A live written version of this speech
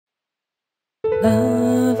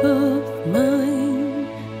Love of mine,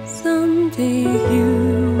 someday you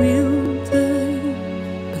will die,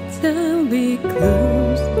 but I'll be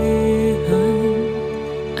close behind.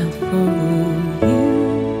 I'll follow you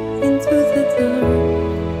into the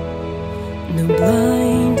dark. No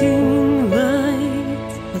blinding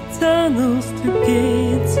lights or tunnels to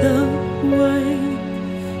gates of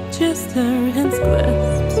white, just our hands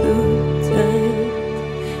clasped so tight,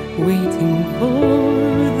 waiting for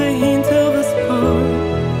the hint of a spark.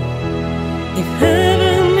 If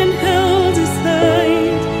heaven and hell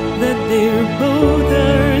decide that they both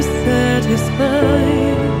are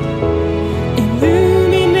satisfied,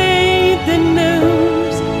 illuminate the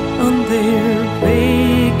nose on their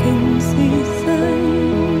vacancy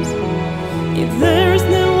signs. If there's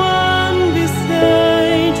no one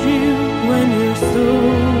beside you when your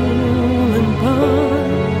soul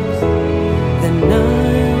embarks, then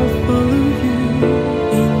I'll follow you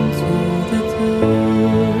into the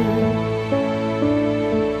dark.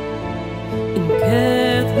 In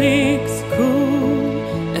Catholic school,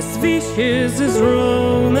 as vicious as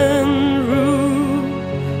Roman rule,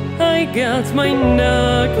 I got my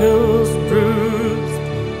knuckles bruised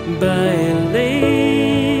by a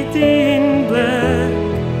lady in black.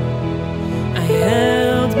 I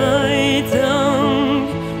held my tongue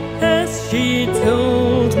as she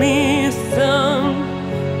told me, son,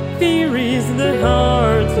 fear is the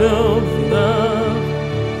heart of love.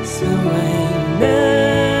 So I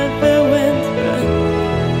never went back.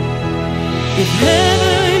 If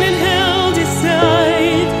heaven and hell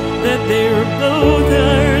decide that they're both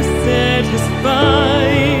are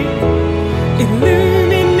satisfied,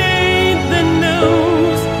 illuminate the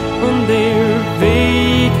nose on their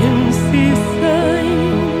vacancy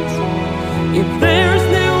signs. If there's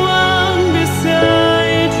no one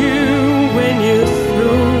beside you when your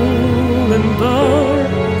soul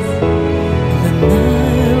embarks, then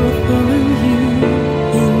I'll follow you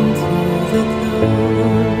into the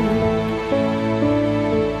dark.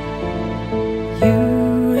 You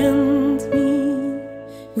and me,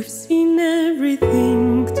 we've seen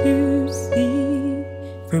everything to see,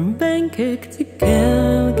 from Bangkok to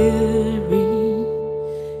Calgary,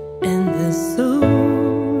 and the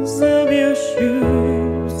soles of your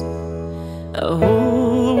shoes are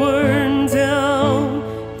all worn down.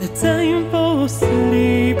 The time for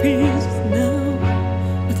sleep is now,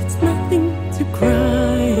 but it's nothing to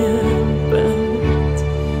cry about,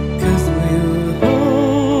 'cause we'll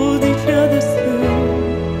hold each other soon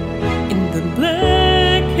in the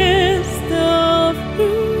blackest of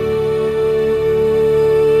rooms.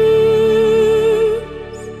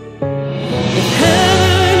 If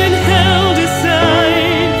heaven and hell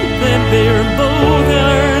decide that they're both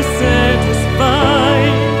are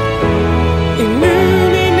satisfied,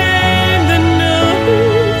 illuminate the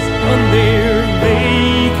nose on their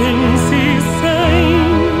vacancy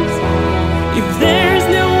signs. If there's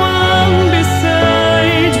no one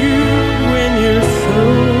beside you when your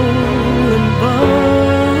soul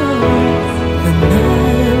embarks, then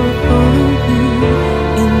I'll follow you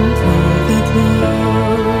into the dark.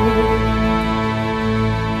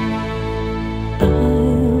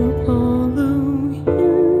 I'll follow you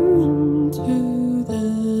into the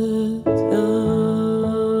dark.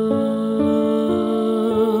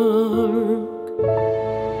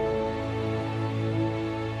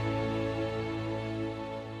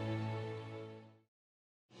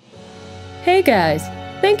 Hey guys,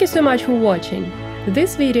 thank you so much for watching.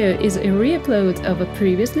 This video is a re-upload of a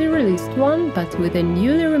previously released one, but with a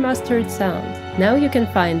newly remastered sound. Now you can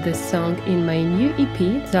find this song in my new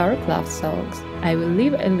EP, Dark Love Songs. I will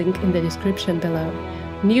leave a link in the description below.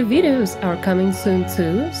 New videos are coming soon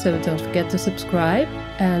too, so don't forget to subscribe.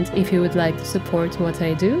 And if you would like to support what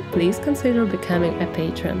I do, please consider becoming a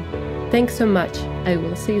patron. Thanks so much. I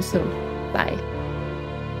will see you soon. Bye.